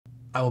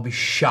I will be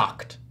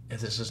shocked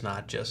if this is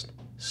not just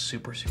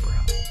super, super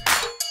hot.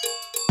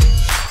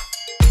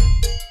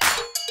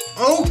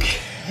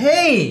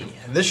 Okay,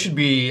 this should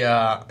be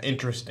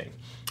interesting.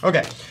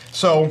 Okay,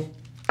 so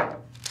a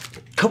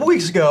couple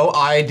weeks ago,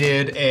 I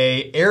did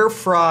a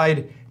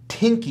air-fried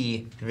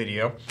Twinkie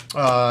video.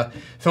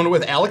 Filmed it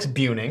with Alex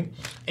Buning,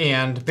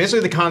 and basically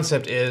the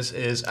concept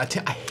is I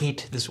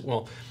hate this.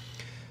 Well,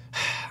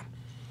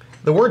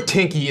 the word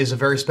Twinkie is a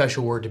very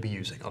special word to be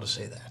using. I'll just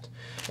say that.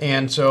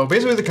 And so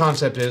basically the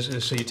concept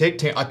is so you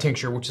take a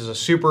tincture, which is a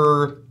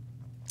super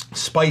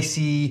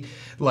spicy,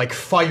 like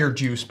fire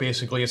juice,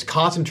 basically. It's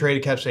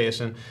concentrated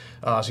capsaicin.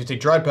 So you take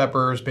dried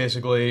peppers,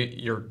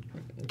 basically you're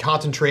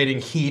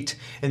concentrating heat,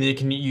 and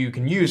then you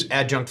can use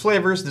adjunct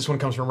flavors. This one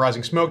comes from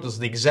Rising Smoke. This is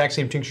the exact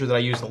same tincture that I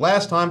used the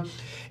last time,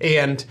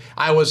 and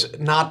I was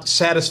not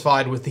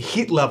satisfied with the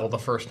heat level the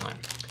first time.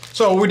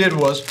 So what we did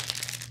was,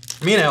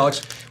 me and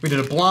Alex, we did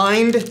a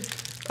blind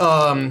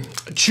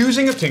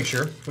choosing of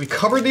tincture. We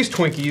covered these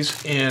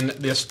Twinkies in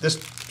this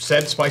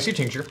said spicy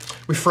tincture.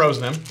 We froze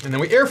them, and then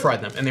we air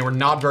fried them, and they were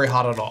not very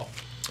hot at all.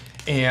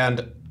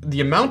 And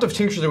the amount of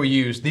tincture that we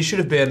used, these should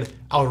have been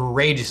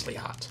outrageously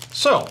hot.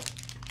 So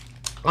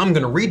I'm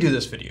gonna redo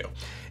this video,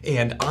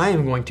 and I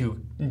am going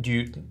to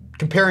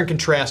compare and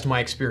contrast my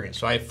experience.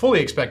 So I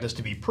fully expect this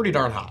to be pretty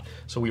darn hot.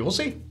 So we will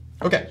see.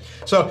 Okay,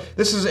 so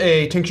this is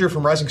a tincture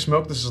from Rising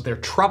Smoke. This is their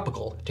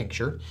tropical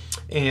tincture,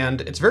 and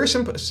it's very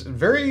simple. It's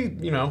very,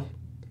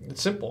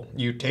 it's simple.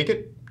 You take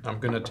it. I'm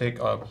gonna take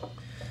a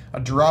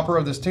dropper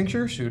of this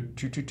tincture. Shoot,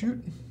 toot, toot,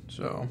 toot.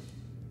 So,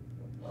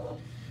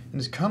 and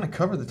just kind of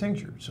cover the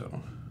tincture.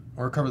 So,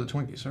 or cover the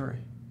Twinkie. Sorry.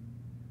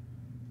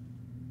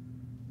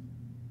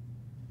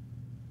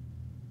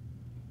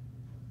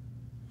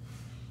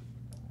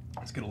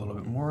 Let's get a little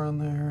bit more on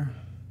there.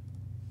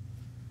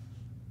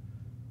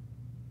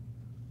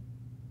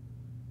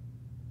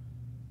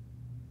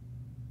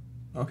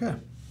 Okay.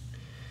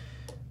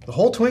 The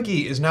whole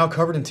Twinkie is now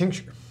covered in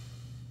tincture.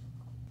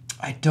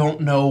 I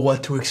don't know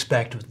what to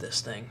expect with this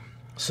thing.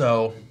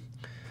 So,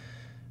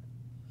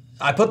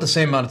 I put the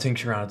same amount of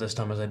tincture on it this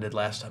time as I did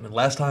last time. And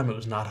last time it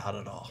was not hot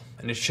at all.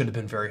 And it should have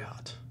been very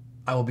hot.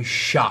 I will be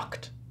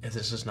shocked if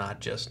this is not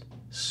just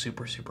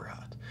super, super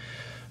hot.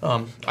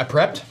 I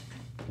prepped.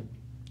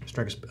 Just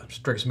drink a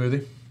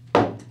smoothie.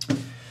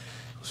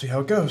 We'll see how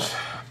it goes.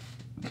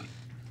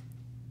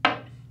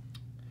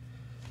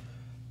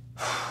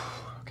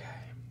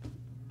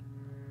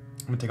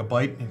 I'm gonna take a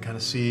bite and kind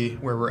of see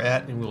where we're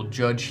at, and we'll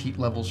judge heat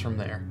levels from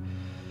there.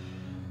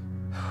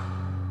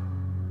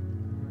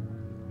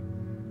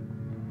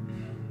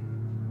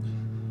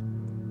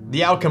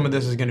 The outcome of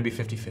this is gonna be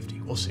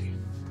 50-50. We'll see.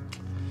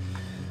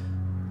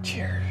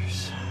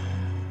 Cheers.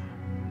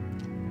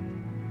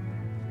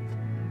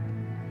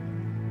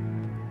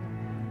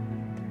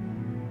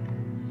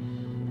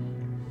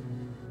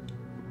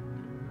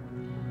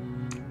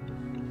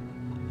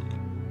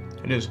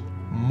 It is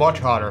much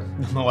hotter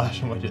than the last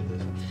time I did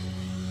this.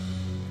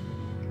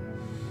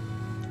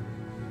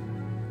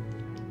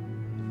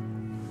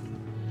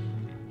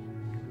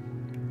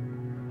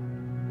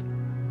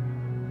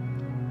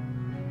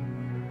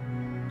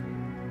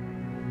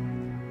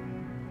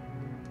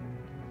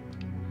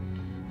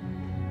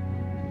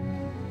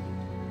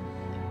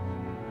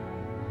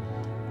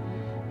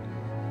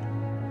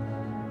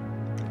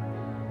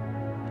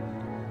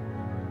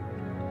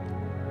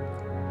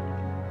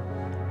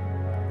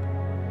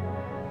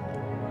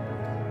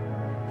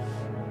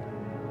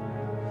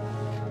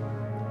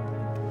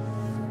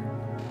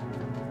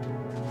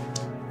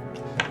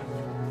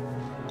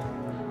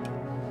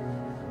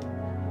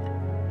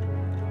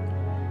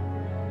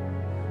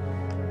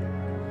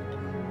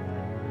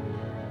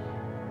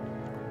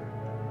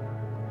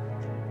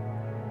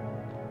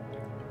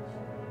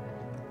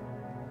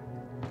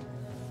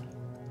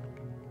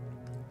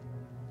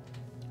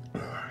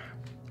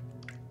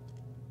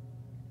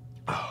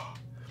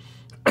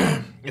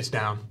 It's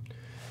down.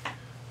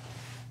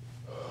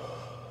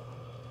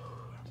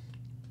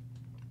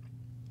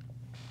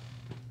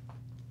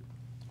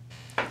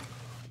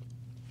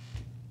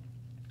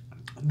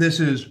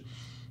 This is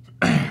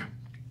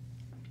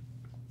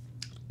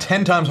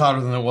 10 times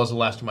hotter than it was the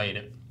last time I ate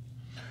it.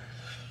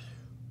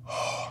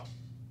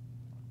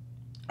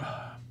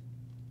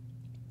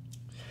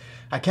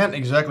 I can't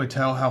exactly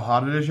tell how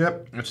hot it is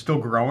yet. It's still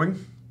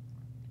growing.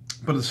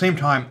 But at the same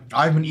time,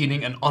 I've been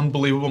eating an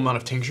unbelievable amount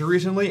of tincture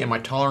recently, and my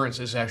tolerance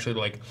is actually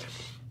like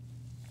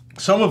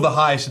some of the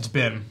highest it's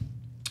been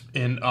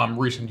in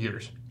recent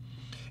years.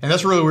 And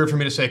that's really weird for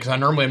me to say, because I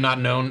normally am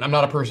not known, I'm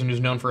not a person who's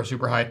known for a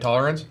super high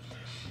tolerance.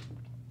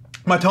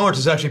 My tolerance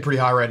is actually pretty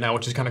high right now,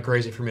 which is kind of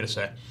crazy for me to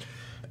say.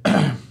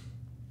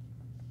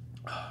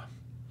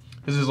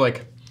 This is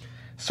like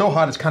so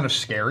hot it's kind of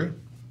scary,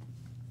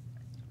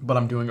 but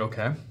I'm doing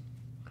okay.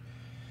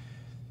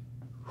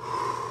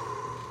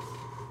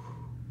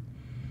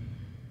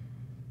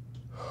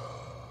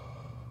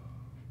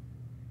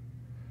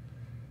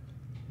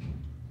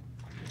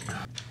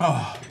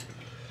 Oh.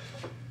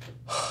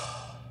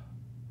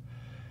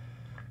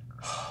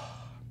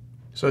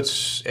 So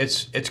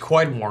it's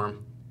quite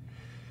warm,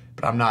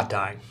 but I'm not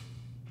dying.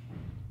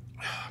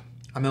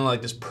 I'm in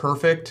like this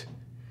perfect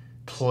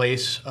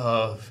place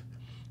of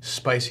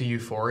spicy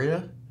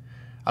euphoria.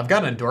 I've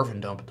got an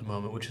endorphin dump at the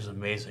moment, which is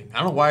amazing. I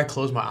don't know why I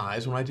close my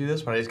eyes when I do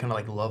this, but I just kind of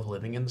like love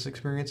living in this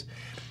experience.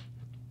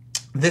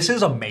 This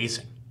is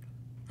amazing.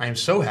 I am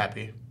so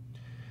happy,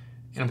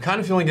 and I'm kind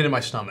of feeling it in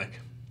my stomach,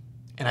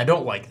 and I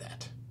don't like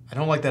that. I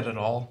don't like that at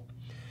all.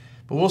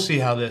 But we'll see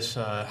how this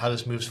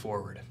moves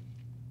forward.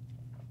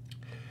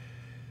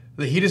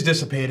 The heat is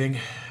dissipating.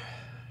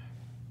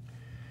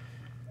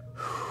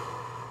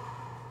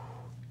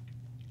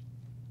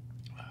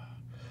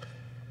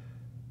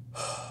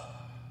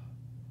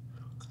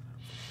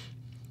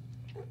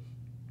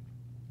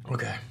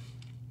 Okay.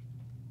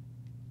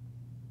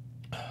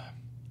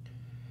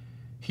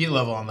 Heat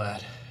level on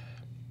that.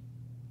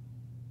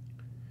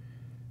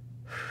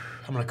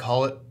 I'm going to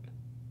call it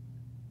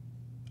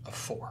a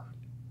 4.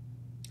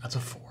 That's a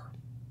 4.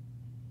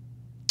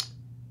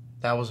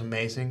 That was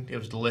amazing. It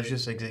was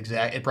delicious.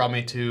 It brought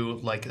me to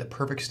like the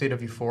perfect state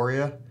of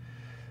euphoria.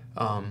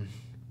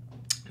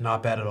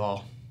 Not bad at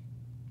all.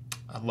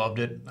 I loved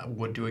it. I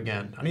would do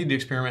again. I need to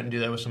experiment and do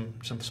that with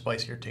some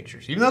spicier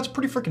tinctures. Even though it's a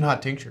pretty freaking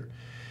hot tincture.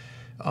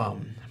 I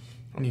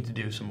need to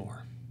do some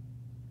more.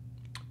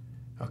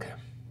 Okay.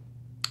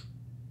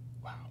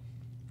 Wow.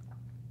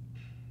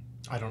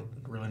 I don't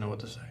really know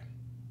what to say.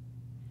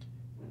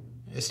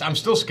 I'm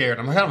still scared.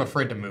 I'm kind of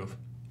afraid to move.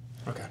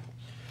 Okay.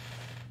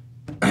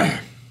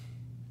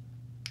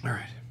 All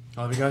right.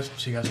 I love you guys.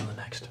 See you guys on the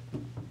next.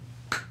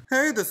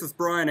 Hey, this is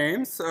Brian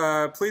Ames.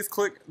 Please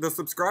click the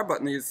subscribe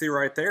button that you see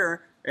right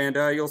there, and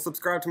you'll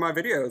subscribe to my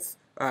videos.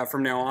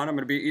 From now on, I'm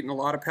going to be eating a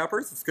lot of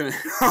peppers. It's going to,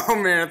 oh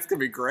man, it's going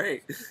to be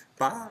great.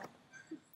 Bye.